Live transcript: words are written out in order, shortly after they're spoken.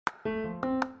Hey,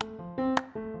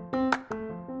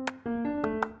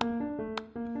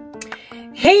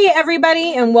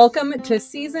 everybody, and welcome to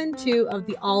season 2 of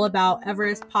the All About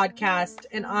Everest podcast.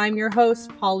 And I'm your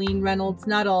host, Pauline Reynolds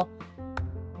Nuttall.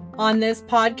 On this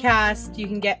podcast, you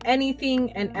can get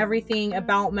anything and everything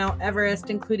about Mount Everest,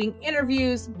 including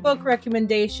interviews, book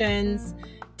recommendations,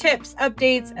 tips,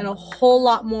 updates, and a whole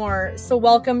lot more. So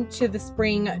welcome to the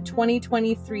spring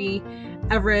 2023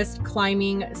 Everest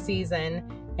climbing season.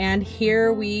 And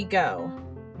here we go.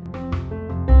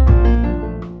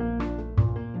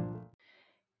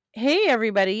 Hey,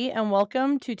 everybody, and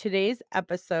welcome to today's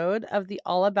episode of the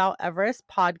All About Everest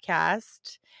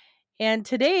podcast. And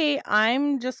today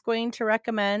I'm just going to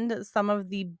recommend some of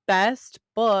the best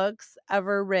books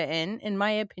ever written, in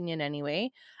my opinion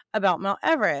anyway, about Mount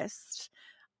Everest.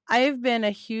 I've been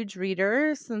a huge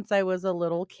reader since I was a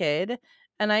little kid,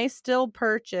 and I still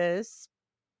purchase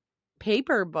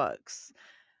paper books.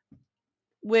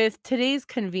 With today's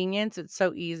convenience, it's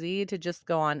so easy to just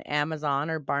go on Amazon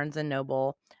or Barnes &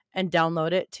 Noble and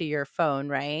download it to your phone,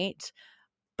 right?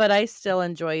 But I still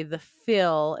enjoy the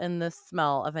feel and the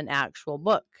smell of an actual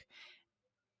book.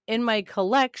 In my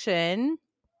collection,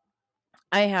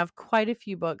 I have quite a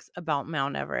few books about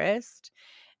Mount Everest,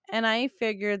 and I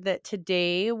figured that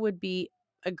today would be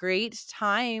a great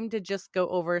time to just go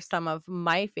over some of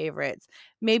my favorites.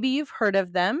 Maybe you've heard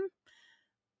of them.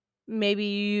 Maybe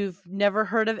you've never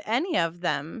heard of any of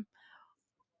them.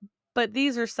 But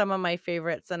these are some of my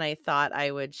favorites, and I thought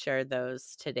I would share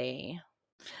those today.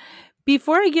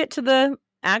 Before I get to the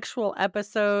actual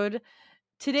episode,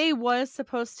 today was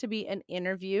supposed to be an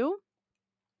interview,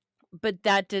 but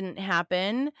that didn't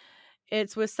happen.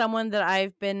 It's with someone that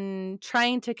I've been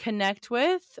trying to connect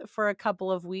with for a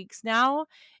couple of weeks now.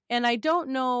 And I don't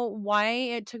know why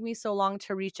it took me so long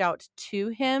to reach out to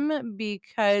him,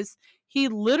 because he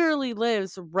literally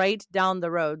lives right down the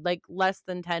road, like less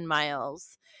than 10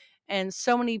 miles. And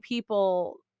so many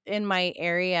people in my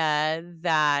area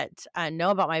that know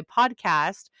about my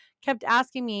podcast kept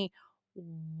asking me,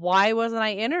 why wasn't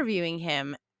I interviewing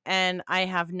him? And I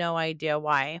have no idea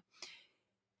why.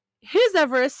 His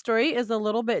Everest story is a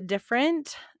little bit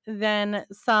different than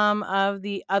some of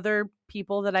the other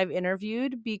people that I've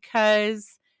interviewed,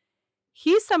 because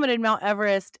he summited Mount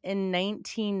Everest in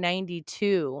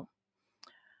 1992,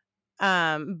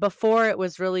 before it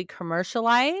was really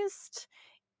commercialized.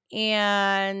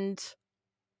 And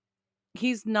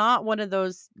he's not one of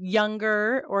those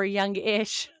younger or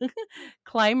youngish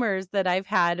climbers that I've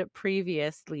had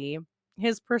previously.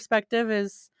 His perspective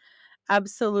is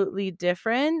absolutely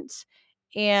different,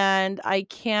 and I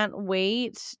can't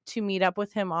wait to meet up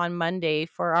with him on Monday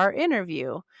for our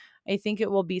interview. I think it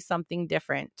will be something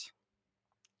different.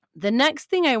 The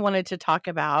next thing I wanted to talk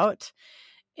about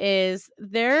is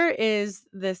there is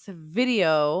this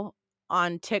video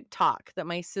on TikTok that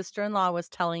my sister-in-law was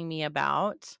telling me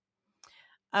about,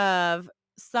 of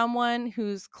someone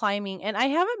who's climbing, and I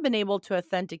haven't been able to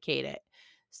authenticate it.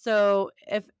 So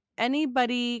if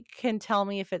anybody can tell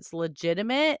me if it's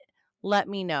legitimate, let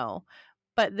me know.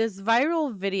 But this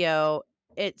viral video,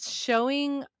 it's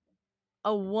showing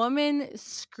a woman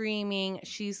screaming.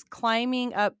 She's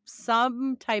climbing up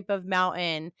some type of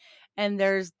mountain, and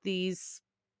there's these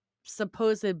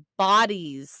supposed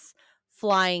bodies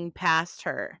flying past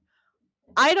her.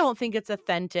 I don't think it's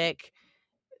authentic.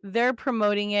 They're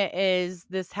promoting it as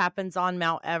this happens on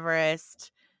Mount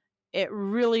Everest. It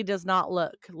really does not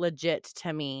look legit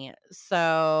to me.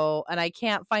 So, and I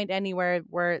can't find anywhere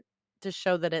where to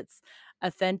show that it's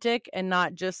authentic and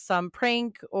not just some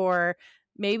prank, or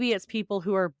maybe it's people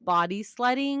who are body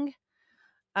sledding.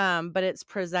 But it's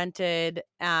presented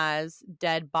as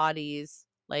dead bodies,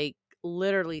 like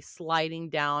literally sliding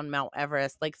down Mount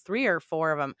Everest, like 3 or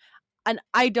 4 of them. And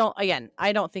I don't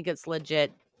think it's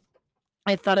legit.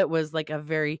 I thought it was like a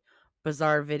very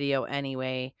bizarre video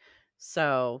anyway.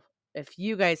 So if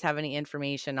you guys have any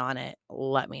information on it,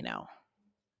 let me know.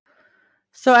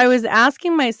 So I was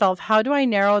asking myself, how do I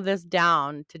narrow this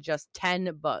down to just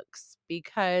 10 books?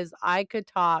 Because I could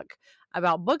talk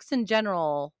about books in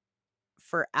general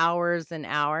for hours and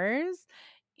hours,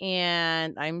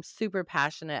 and I'm super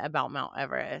passionate about Mount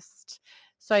Everest.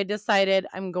 So I decided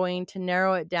I'm going to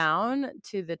narrow it down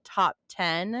to the top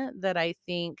 10 that I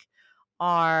think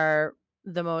are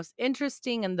the most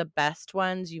interesting and the best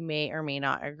ones. You may or may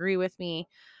not agree with me,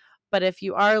 but if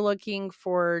you are looking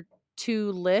for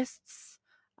 2 lists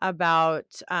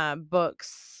about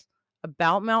books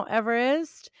about Mount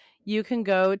Everest, you can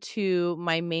go to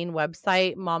my main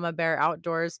website,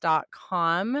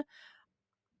 mamabearoutdoors.com.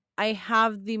 I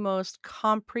have the most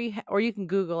or you can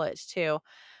Google it too.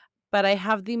 but I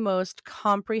have the most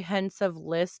comprehensive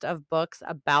list of books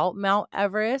about Mount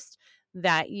Everest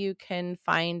that you can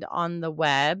find on the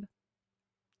web.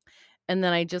 And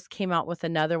then I just came out with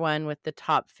another one with the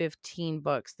top 15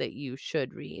 books that you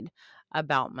should read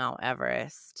about Mount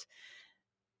Everest.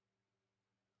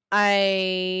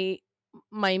 I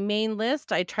My main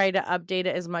list, I try to update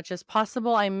it as much as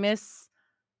possible. I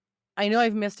know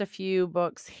I've missed a few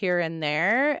books here and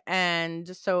there, and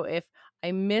so if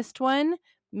I missed one,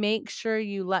 make sure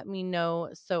you let me know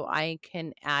so I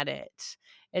can add it.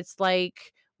 It's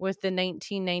like with the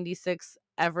 1996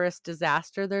 Everest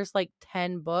disaster, there's like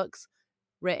 10 books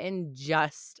written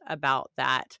just about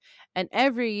that. And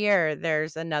every year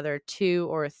there's another 2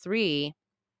 or 3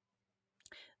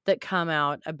 that come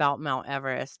out about Mount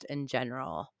Everest in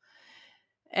general.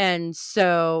 And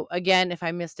so, again, if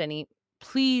I missed any,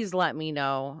 please let me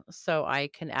know so I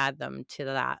can add them to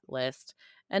that list.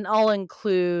 And I'll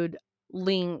include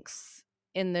links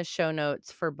in the show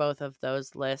notes for both of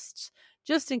those lists,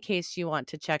 just in case you want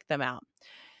to check them out.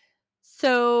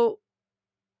 So,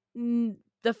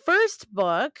 the first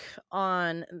book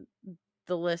on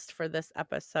the list for this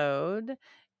episode,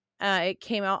 it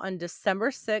came out on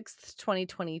December 6th,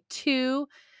 2022.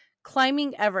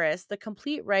 Climbing Everest, the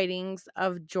complete writings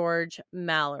of George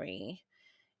Mallory.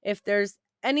 If there's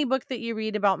any book that you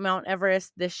read about Mount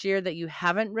Everest this year that you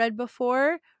haven't read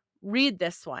before, read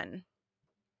this one.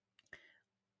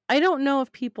 I don't know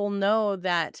if people know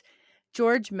that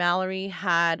George Mallory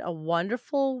had a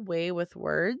wonderful way with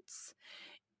words.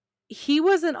 He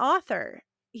was an author.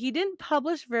 He didn't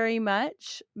publish very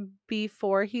much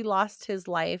before he lost his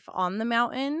life on the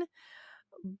mountain,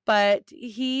 but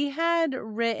he had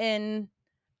written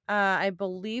I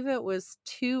believe it was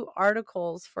 2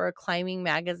 articles for a climbing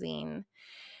magazine.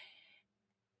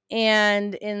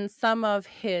 And in some of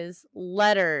his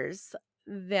letters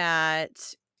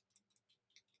that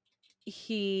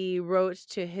he wrote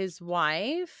to his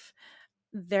wife,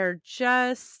 they're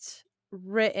just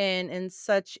written in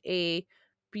such a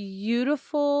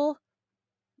beautiful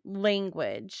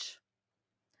language.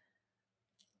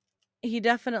 He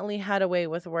definitely had a way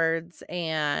with words,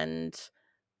 and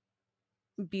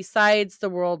besides the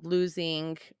world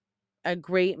losing a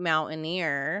great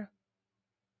mountaineer,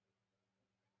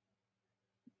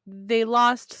 they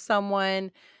lost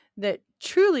someone that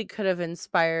truly could have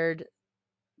inspired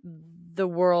the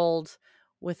world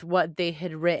with what they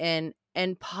had written,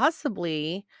 and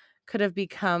possibly could have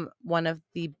become one of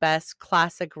the best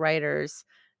classic writers,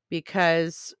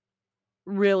 because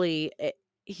really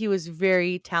he was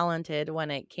very talented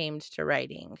when it came to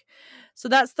writing. So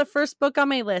that's the first book on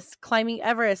my list, Climbing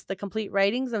Everest, the complete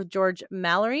writings of George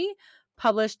Mallory,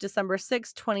 published December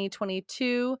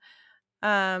 2022,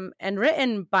 and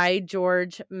written by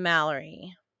George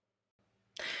Mallory.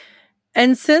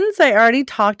 And since I already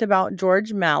talked about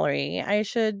George Mallory, I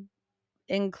should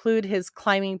include his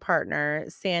climbing partner,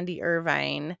 Sandy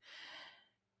Irvine.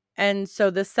 And so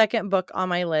the second book on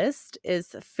my list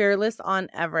is Fearless on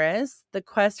Everest, The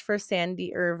Quest for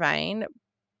Sandy Irvine,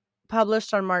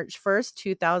 published on March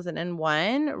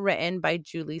 2001, written by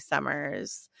Julie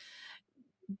Summers.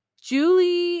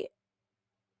 Julie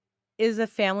is a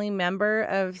family member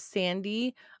of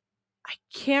Sandy. I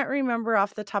can't remember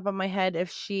off the top of my head if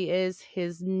she is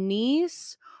his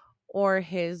niece or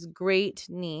his great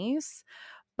niece,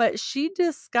 but she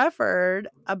discovered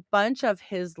a bunch of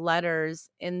his letters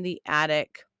in the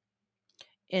attic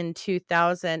in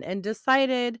 2000 and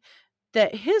decided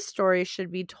that his story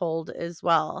should be told as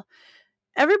well.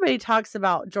 Everybody talks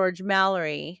about George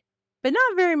Mallory, but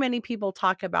not very many people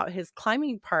talk about his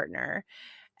climbing partner.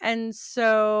 And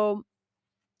so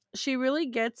she really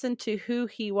gets into who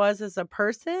he was as a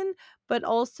person, but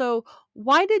also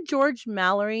why did George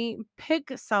Mallory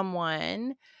pick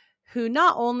someone who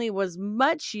not only was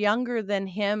much younger than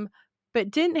him, but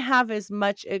didn't have as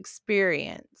much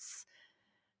experience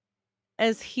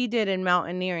as he did in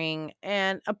mountaineering.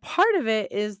 And a part of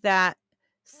it is that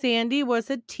Sandy was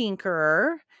a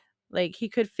tinkerer. Like, he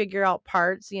could figure out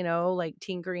parts, like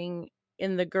tinkering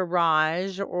in the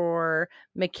garage or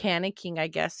mechanicking, I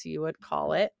guess you would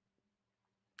call it.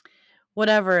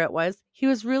 Whatever it was, he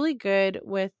was really good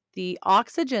with the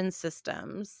oxygen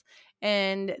systems.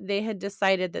 And they had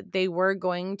decided that they were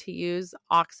going to use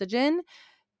oxygen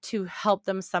to help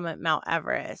them summit Mount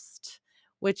Everest,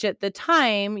 which at the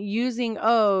time, using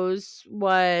O's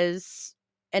was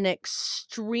an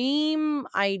extreme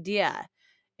idea.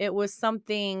 It was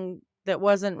something that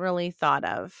wasn't really thought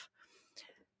of.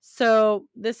 So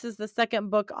this is the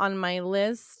second book on my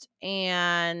list,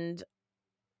 and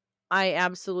I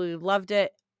absolutely loved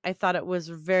it. I thought it was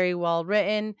very well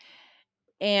written,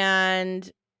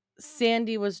 and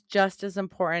Sandy was just as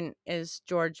important as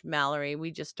George Mallory.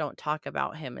 We just don't talk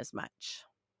about him as much.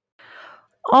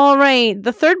 All right.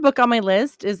 The third book on my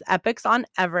list is Epics on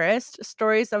Everest,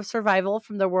 Stories of Survival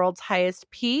from the World's Highest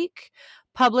Peak,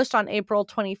 published on April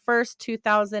 21st,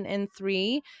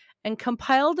 2003, and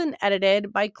compiled and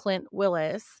edited by Clint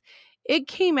Willis. It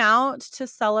came out to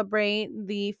celebrate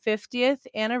the 50th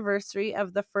anniversary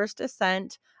of the first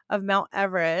ascent of Mount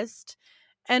Everest.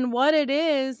 And what it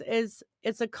is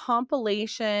it's a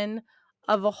compilation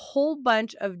of a whole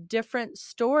bunch of different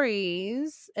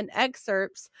stories and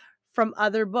excerpts from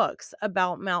other books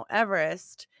about Mount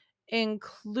Everest,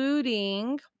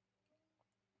 including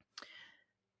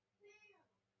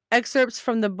excerpts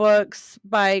from the books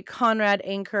by Conrad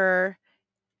Anker,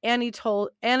 Anatoly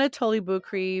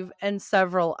Bukreev, and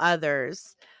several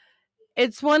others.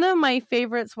 It's one of my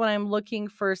favorites when I'm looking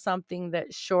for something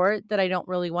that's short that I don't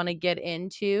really want to get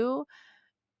into.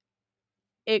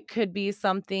 It could be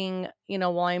something,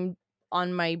 while I'm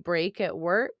on my break at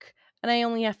work and I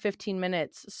only have 15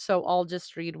 minutes, so I'll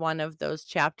just read one of those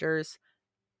chapters.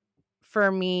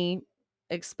 For me,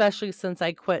 especially since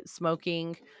I quit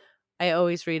smoking, I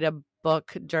always read a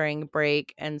book during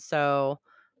break, and so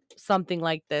something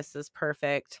like this is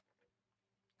perfect.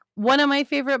 One of my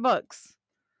favorite books.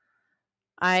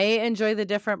 I enjoy the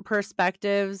different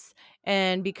perspectives,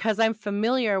 and because I'm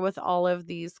familiar with all of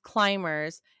these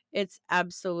climbers, it's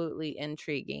absolutely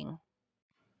intriguing.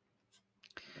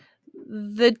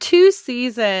 The two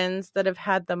seasons that have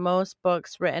had the most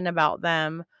books written about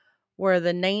them were the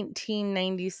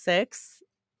 1996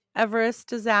 Everest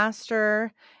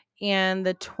disaster and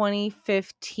the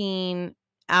 2015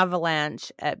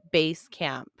 avalanche at base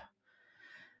camp.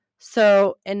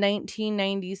 So in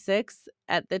 1996,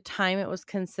 at the time, it was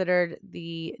considered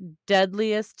the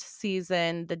deadliest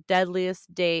season, the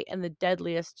deadliest day, and the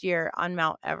deadliest year on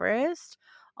Mount Everest.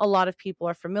 A lot of people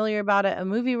are familiar about it. A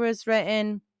movie was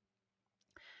written.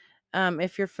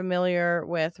 If you're familiar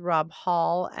with Rob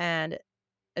Hall and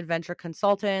Adventure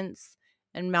Consultants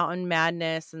and Mountain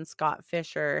Madness and Scott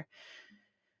Fisher,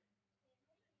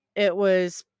 it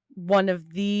was one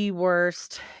of the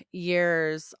worst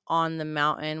years on the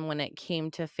mountain when it came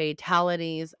to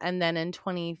fatalities. And then in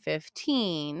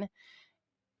 2015,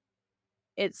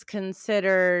 it's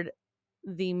considered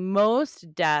the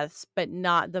most deaths, but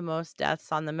not the most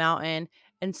deaths on the mountain.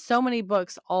 And so many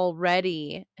books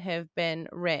already have been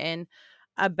written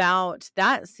about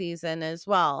that season as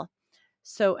well.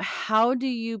 So, how do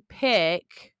you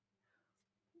pick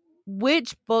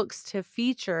which books to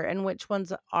feature and which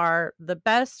ones are the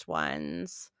best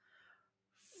ones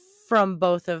from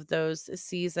both of those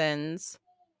seasons?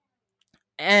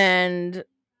 And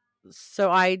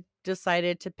so I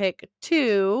decided to pick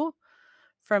two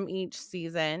from each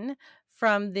season.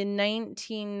 From the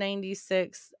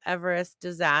 1996 Everest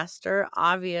disaster,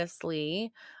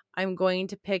 obviously, I'm going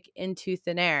to pick Into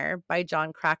Thin Air by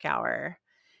John Krakauer.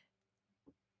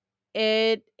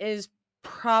 It is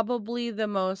probably the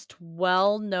most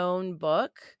well-known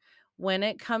book when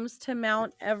it comes to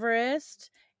Mount Everest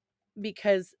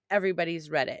because everybody's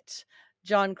read it.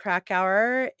 John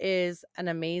Krakauer is an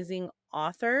amazing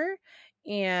author,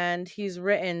 and he's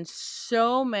written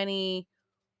so many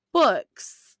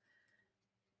books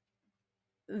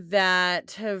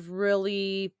that have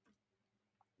really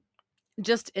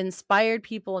just inspired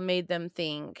people and made them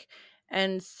think.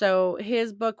 And so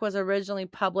his book was originally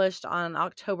published on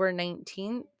October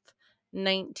 19th,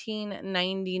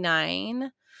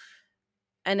 1999.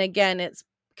 And again, it's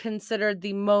considered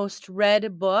the most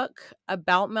read book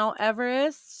about Mount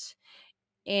Everest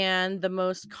and the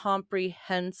most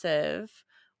comprehensive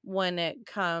when it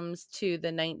comes to the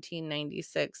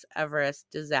 1996 Everest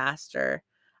disaster.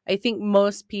 I think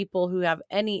most people who have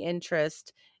any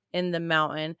interest in the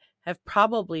mountain have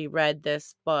probably read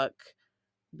this book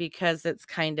because it's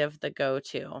kind of the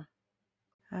go-to.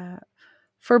 Uh,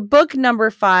 for book number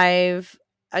 5,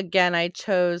 again, I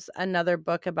chose another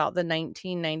book about the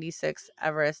 1996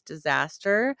 Everest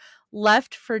disaster,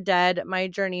 Left for Dead: My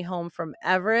Journey Home from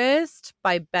Everest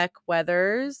by Beck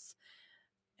Weathers,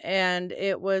 and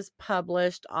it was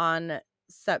published on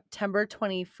September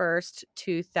 21st,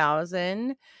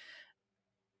 2000.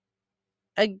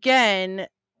 Again,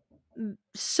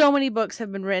 so many books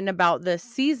have been written about this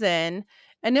season,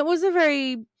 and it was a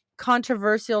very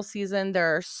controversial season.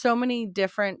 There are so many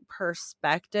different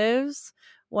perspectives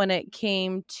when it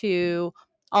came to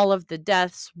all of the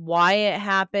deaths, why it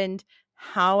happened,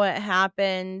 how it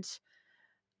happened.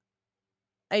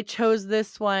 I chose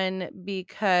this one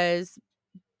because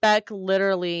Beck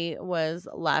literally was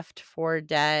left for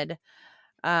dead.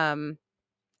 Um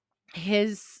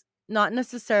his not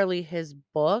necessarily his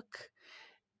book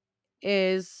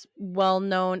is well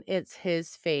known, it's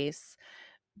his face.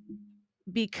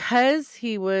 Because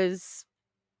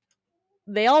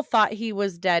they all thought he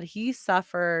was dead. He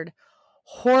suffered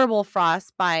horrible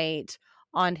frostbite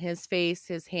on his face,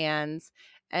 his hands,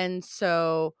 and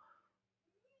so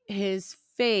his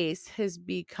face has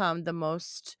become the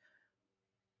most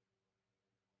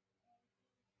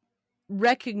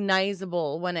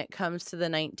recognizable when it comes to the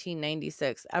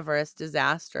 1996 Everest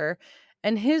disaster.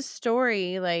 And his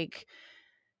story, like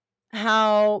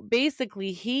how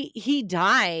basically he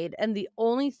died, and the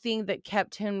only thing that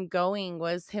kept him going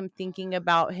was him thinking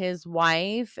about his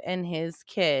wife and his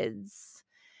kids.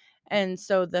 And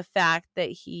so the fact that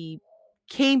he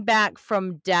came back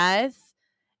from death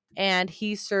and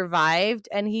he survived,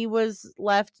 and he was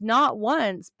left not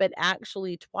once but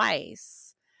actually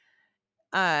twice.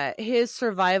 His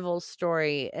survival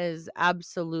story is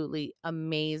absolutely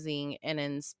amazing and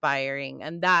inspiring,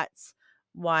 and that's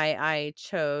why I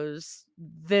chose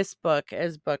this book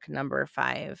as book number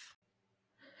 5.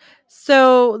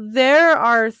 So there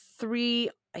are 3,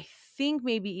 I think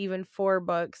maybe even 4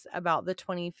 books about the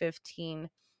 2015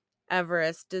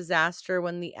 Everest disaster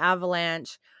when the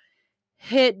avalanche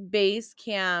hit base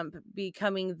camp,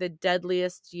 becoming the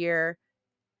deadliest year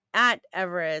at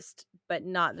Everest, but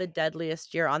not the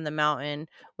deadliest year on the mountain,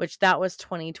 which that was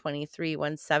 2023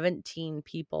 when 17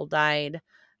 people died,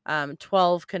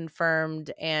 12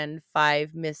 confirmed and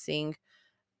 5 missing,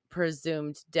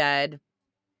 presumed dead.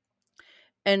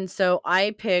 And so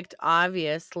I picked,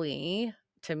 obviously,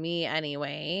 to me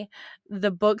anyway,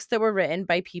 the books that were written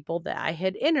by people that I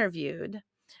had interviewed.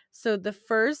 So the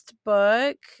first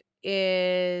book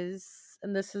is,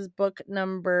 and this is book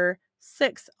number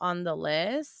 6 on the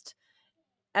list,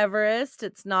 Everest,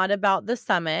 It's Not About the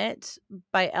Summit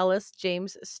by Ellis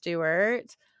James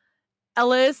Stewart.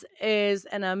 Ellis is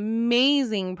an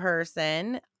amazing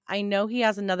person. I know he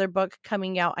has another book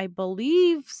coming out, I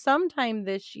believe sometime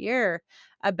this year,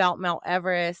 about Mount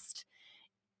Everest.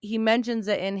 He mentions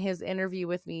it in his interview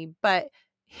with me, but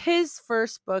his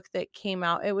first book that came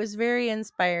out, it was very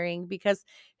inspiring because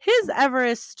his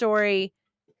Everest story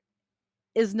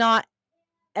is not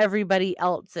everybody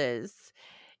else's.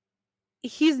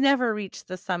 He's never reached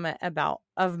the summit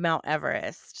of Mount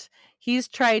Everest. He's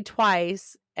tried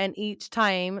twice, and each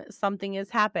time something has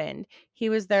happened. He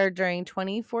was there during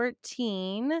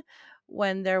 2014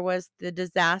 when there was the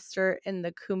disaster in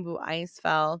the Khumbu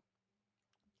Icefell,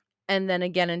 and then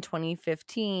again in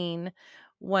 2015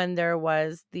 when there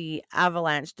was the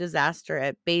avalanche disaster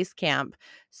at base camp.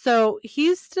 So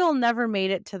he's still never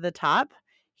made it to the top.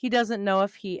 He doesn't know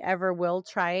if he ever will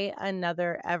try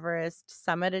another Everest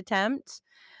summit attempt,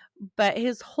 but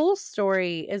his whole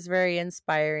story is very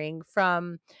inspiring,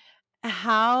 from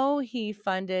how he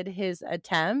funded his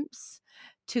attempts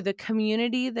to the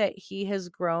community that he has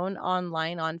grown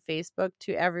online on Facebook,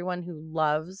 to everyone who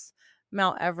loves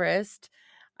Mount Everest.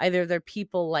 Either they're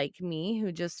people like me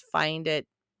who just find it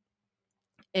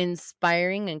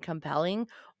inspiring and compelling,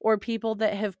 or people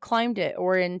that have climbed it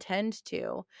or intend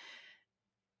to.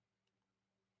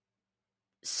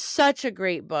 Such a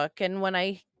great book. And when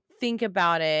I think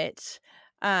about it,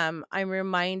 I'm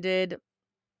reminded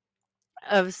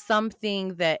of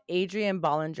something that Adrian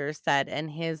Bollinger said in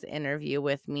his interview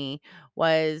with me.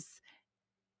 Was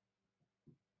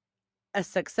a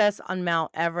success on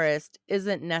Mount Everest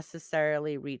isn't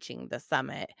necessarily reaching the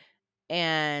summit.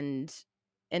 And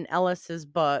in Ellis's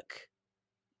book,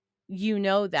 you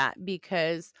know that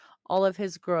because all of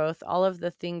his growth, all of the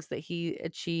things that he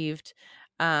achieved,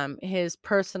 his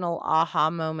personal aha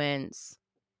moments,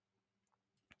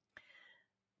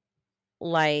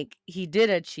 like he did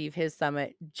achieve his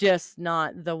summit, just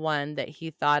not the one that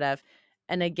he thought of.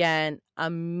 And again,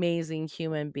 amazing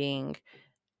human being,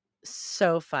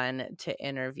 so fun to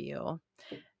interview.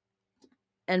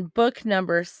 And book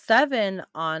number 7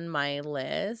 on my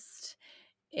list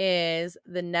is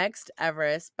The Next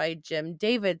Everest by Jim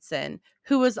Davidson,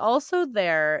 who was also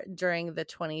there during the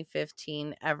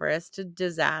 2015 Everest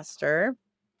disaster.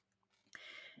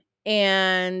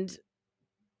 And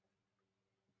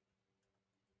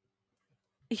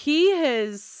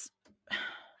he's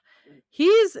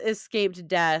escaped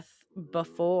death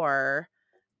before,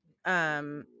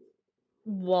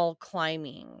 while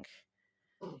climbing.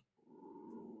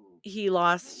 He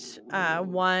lost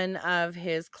one of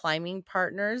his climbing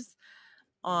partners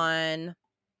on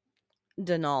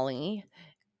Denali,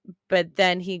 but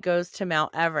then he goes to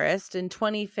Mount Everest in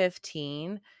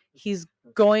 2015. He's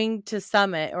going to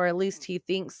summit, or at least he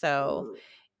thinks so,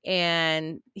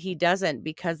 and he doesn't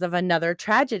because of another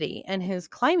tragedy in his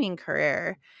climbing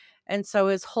career. And so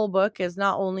his whole book is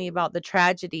not only about the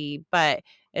tragedy, but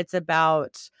it's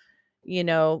about,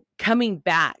 coming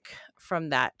back from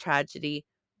that tragedy.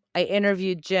 I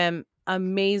interviewed Jim,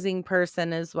 amazing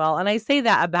person as well. And I say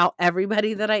that about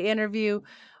everybody that I interview,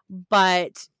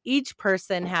 but each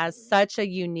person has such a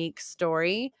unique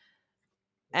story.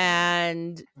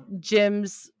 And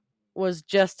Jim's was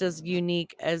just as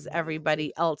unique as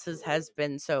everybody else's has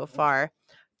been so far.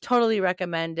 Totally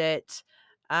recommend it.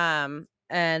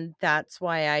 And that's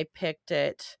why I picked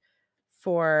it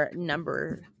for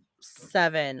number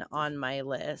 7 on my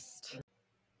list.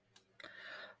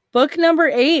 Book number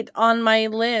 8 on my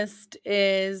list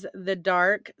is The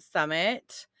Dark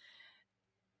Summit.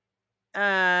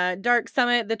 Dark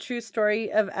Summit, The True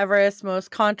Story of Everest's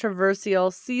Most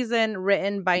Controversial Season,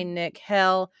 written by Nick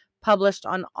Hill, published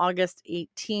on August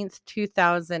 18th,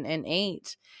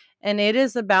 2008. And it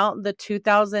is about the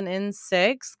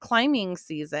 2006 climbing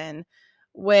season,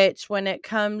 which, when it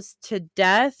comes to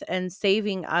death and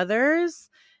saving others,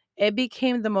 it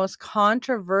became the most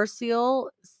controversial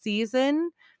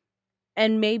season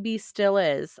and maybe still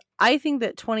is. I think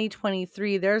that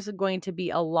 2023, there's going to be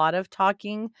a lot of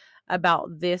talking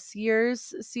about this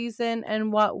year's season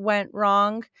and what went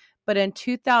wrong. But in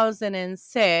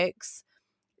 2006,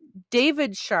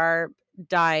 David Sharp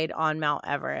died on Mount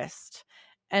Everest.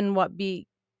 And what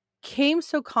became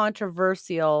so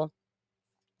controversial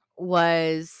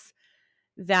was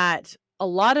that a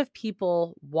lot of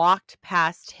people walked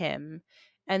past him.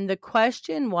 And the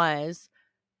question was,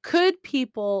 could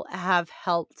people have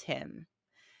helped him?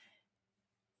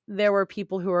 There were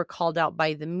people who were called out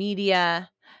by the media.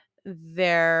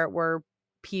 There were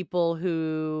people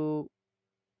who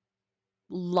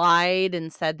lied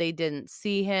and said they didn't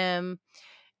see him.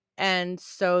 And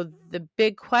so the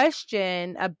big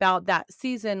question about that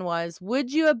season was,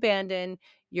 would you abandon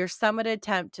your summit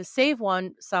attempt to save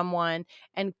someone?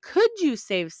 And could you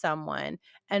save someone?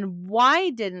 And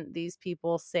why didn't these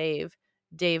people save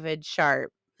David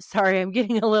Sharp? Sorry, I'm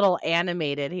getting a little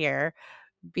animated here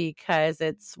because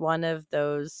it's one of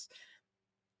those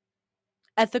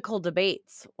ethical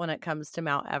debates when it comes to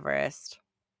Mount Everest.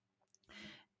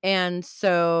 And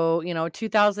so,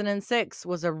 2006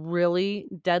 was a really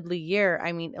deadly year.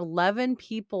 I mean, 11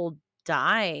 people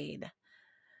died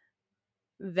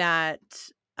that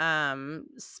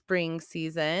spring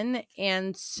season.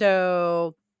 And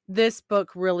so this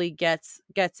book really gets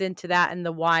into that, and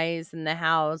the whys and the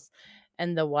hows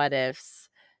and the what ifs.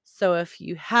 So if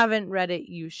you haven't read it,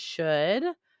 you should.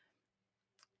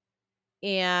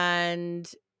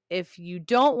 And if you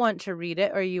don't want to read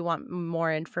it or you want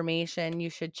more information, you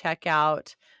should check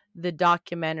out the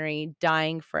documentary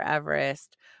Dying for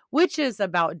Everest, which is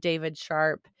about David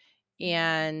Sharp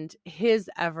and his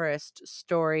Everest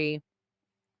story,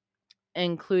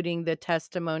 including the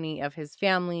testimony of his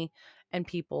family and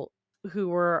people who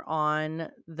were on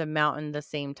the mountain the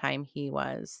same time he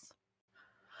was.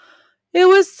 It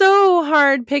was so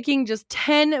hard picking just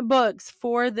 10 books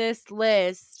for this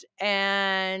list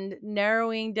and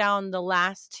narrowing down the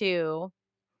last 2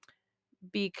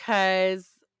 because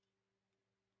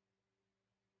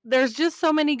there's just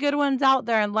so many good ones out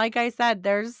there. And like I said,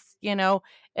 there's,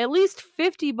 at least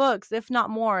 50 books, if not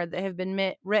more, that have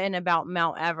been written about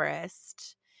Mount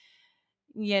Everest,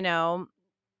 in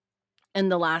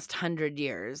the last 100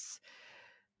 years.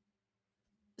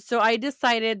 So I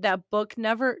decided that book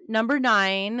number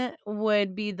 9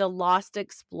 would be The Lost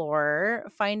Explorer,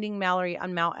 Finding Mallory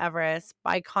on Mount Everest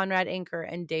by Conrad Anker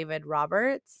and David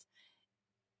Roberts.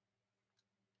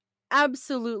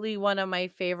 Absolutely one of my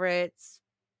favorites,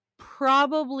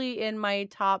 probably in my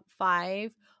top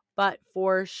 5, but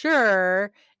for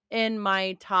sure in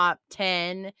my top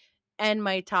 10 and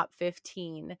my top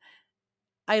 15.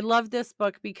 I love this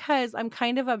book because I'm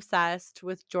kind of obsessed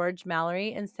with George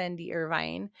Mallory and Cindy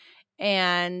Irvine.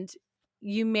 And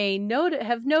you may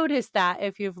have noticed that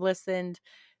if you've listened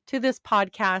to this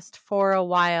podcast for a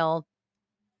while,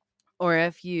 or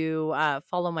if you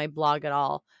follow my blog at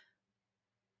all,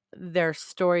 their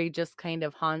story just kind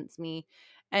of haunts me.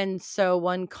 And so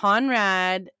when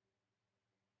Conrad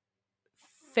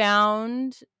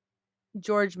found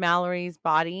George Mallory's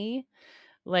body,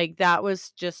 like, that was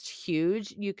just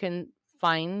huge. You can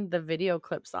find the video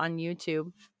clips on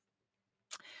YouTube.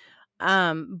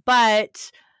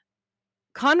 But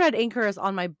Conrad Anker is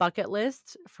on my bucket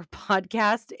list for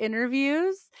podcast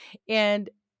interviews,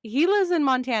 and he lives in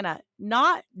Montana,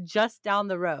 not just down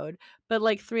the road, but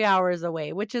like 3 hours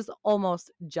away, which is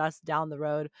almost just down the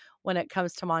road when it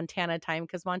comes to Montana time,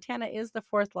 because Montana is the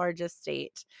 4th largest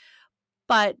state.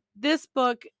 But this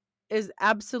book is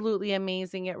absolutely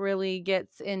amazing. It really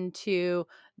gets into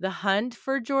the hunt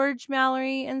for George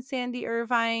Mallory and Sandy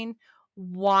Irvine,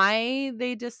 why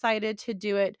they decided to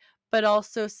do it, but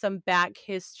also some back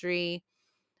history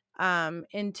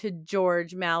into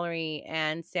George Mallory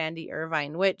and Sandy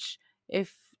Irvine, which,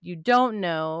 if you don't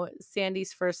know,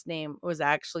 Sandy's first name was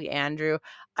actually Andrew.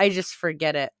 I just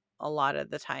forget it a lot of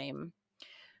the time.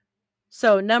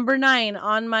 So, number 9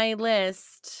 on my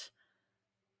list,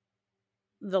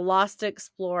 The Lost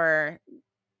Explorer.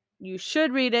 You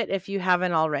should read it if you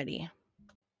haven't already.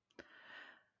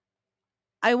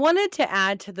 I wanted to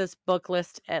add to this book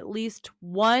list at least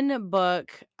one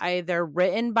book either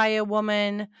written by a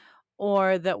woman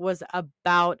or that was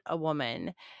about a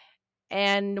woman.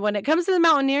 And when it comes to the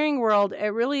mountaineering world, it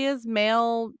really is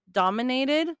male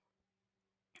dominated.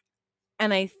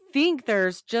 And I think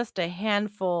there's just a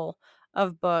handful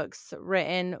of books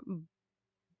written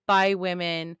by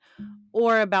women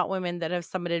or about women that have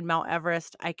summited Mount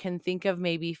Everest. I can think of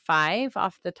maybe 5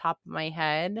 off the top of my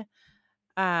head.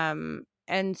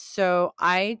 And so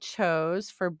I chose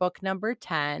for book number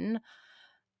 10,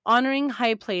 Honoring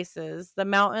High Places, The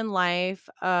Mountain Life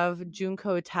of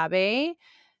Junko Tabe,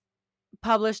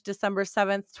 published December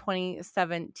 7th,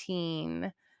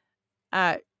 2017.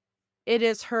 It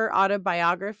is her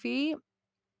autobiography.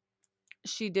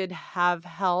 She did have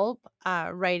help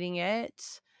writing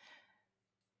it.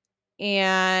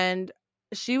 And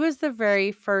she was the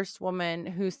very first woman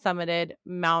who summited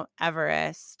Mount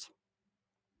Everest.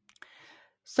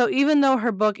 So even though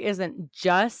her book isn't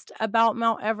just about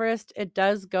Mount Everest, it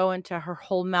does go into her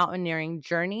whole mountaineering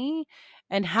journey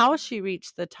and how she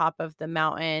reached the top of the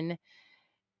mountain.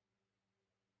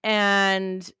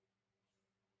 And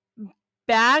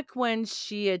back when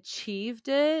she achieved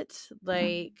it,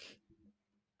 like,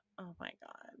 oh my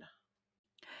God.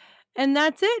 And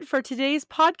that's it for today's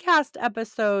podcast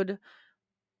episode.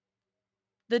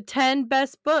 The 10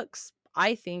 best books,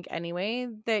 I think anyway,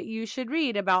 that you should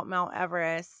read about Mount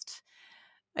Everest.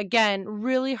 Again,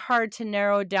 really hard to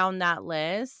narrow down that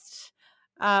list.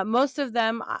 Most of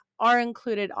them are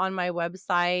included on my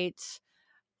website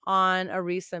on a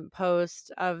recent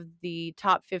post of the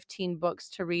top 15 books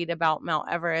to read about Mount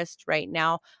Everest right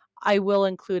now. I will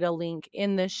include a link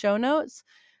in the show notes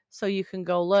so you can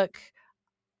go look.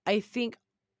 I think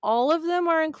all of them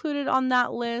are included on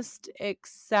that list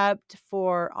except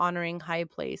for Honoring High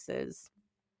Places.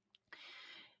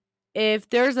 If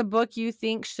there's a book you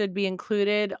think should be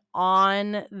included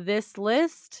on this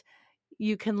list,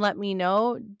 you can let me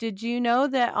know. Did you know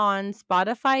that on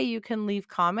Spotify you can leave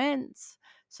comments?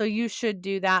 So you should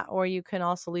do that, or you can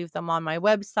also leave them on my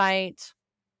website,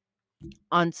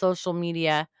 on social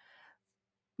media.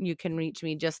 You can reach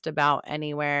me just about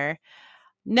anywhere.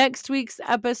 Next week's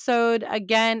episode,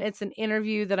 again, it's an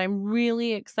interview that I'm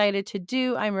really excited to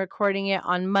do. I'm recording it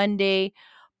on Monday,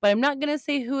 but I'm not going to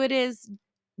say who it is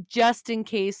just in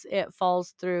case it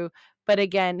falls through. But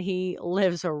again, he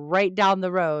lives right down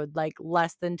the road, like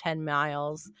less than 10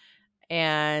 miles.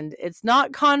 And it's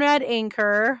not Conrad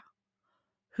Anker,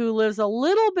 who lives a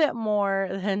little bit more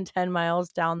than 10 miles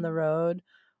down the road,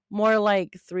 more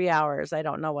like 3 hours. I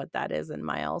don't know what that is in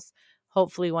miles.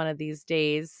 Hopefully one of these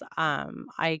days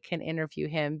I can interview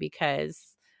him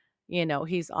because,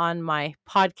 he's on my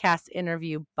podcast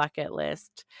interview bucket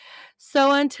list.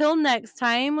 So until next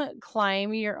time,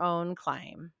 climb your own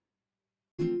climb.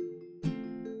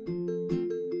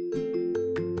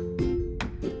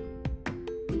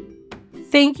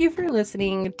 Thank you for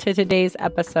listening to today's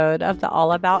episode of the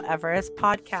All About Everest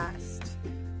podcast.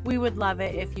 We would love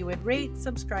it if you would rate,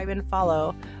 subscribe, and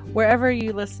follow wherever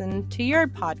you listen to your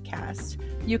podcast.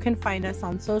 You can find us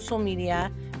on social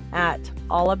media at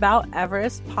All About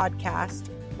Everest Podcast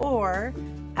or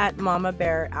at Mama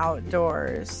Bear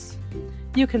Outdoors.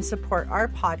 You can support our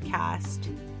podcast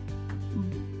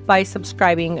by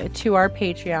subscribing to our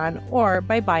Patreon or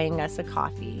by buying us a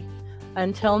coffee.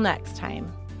 Until next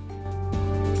time.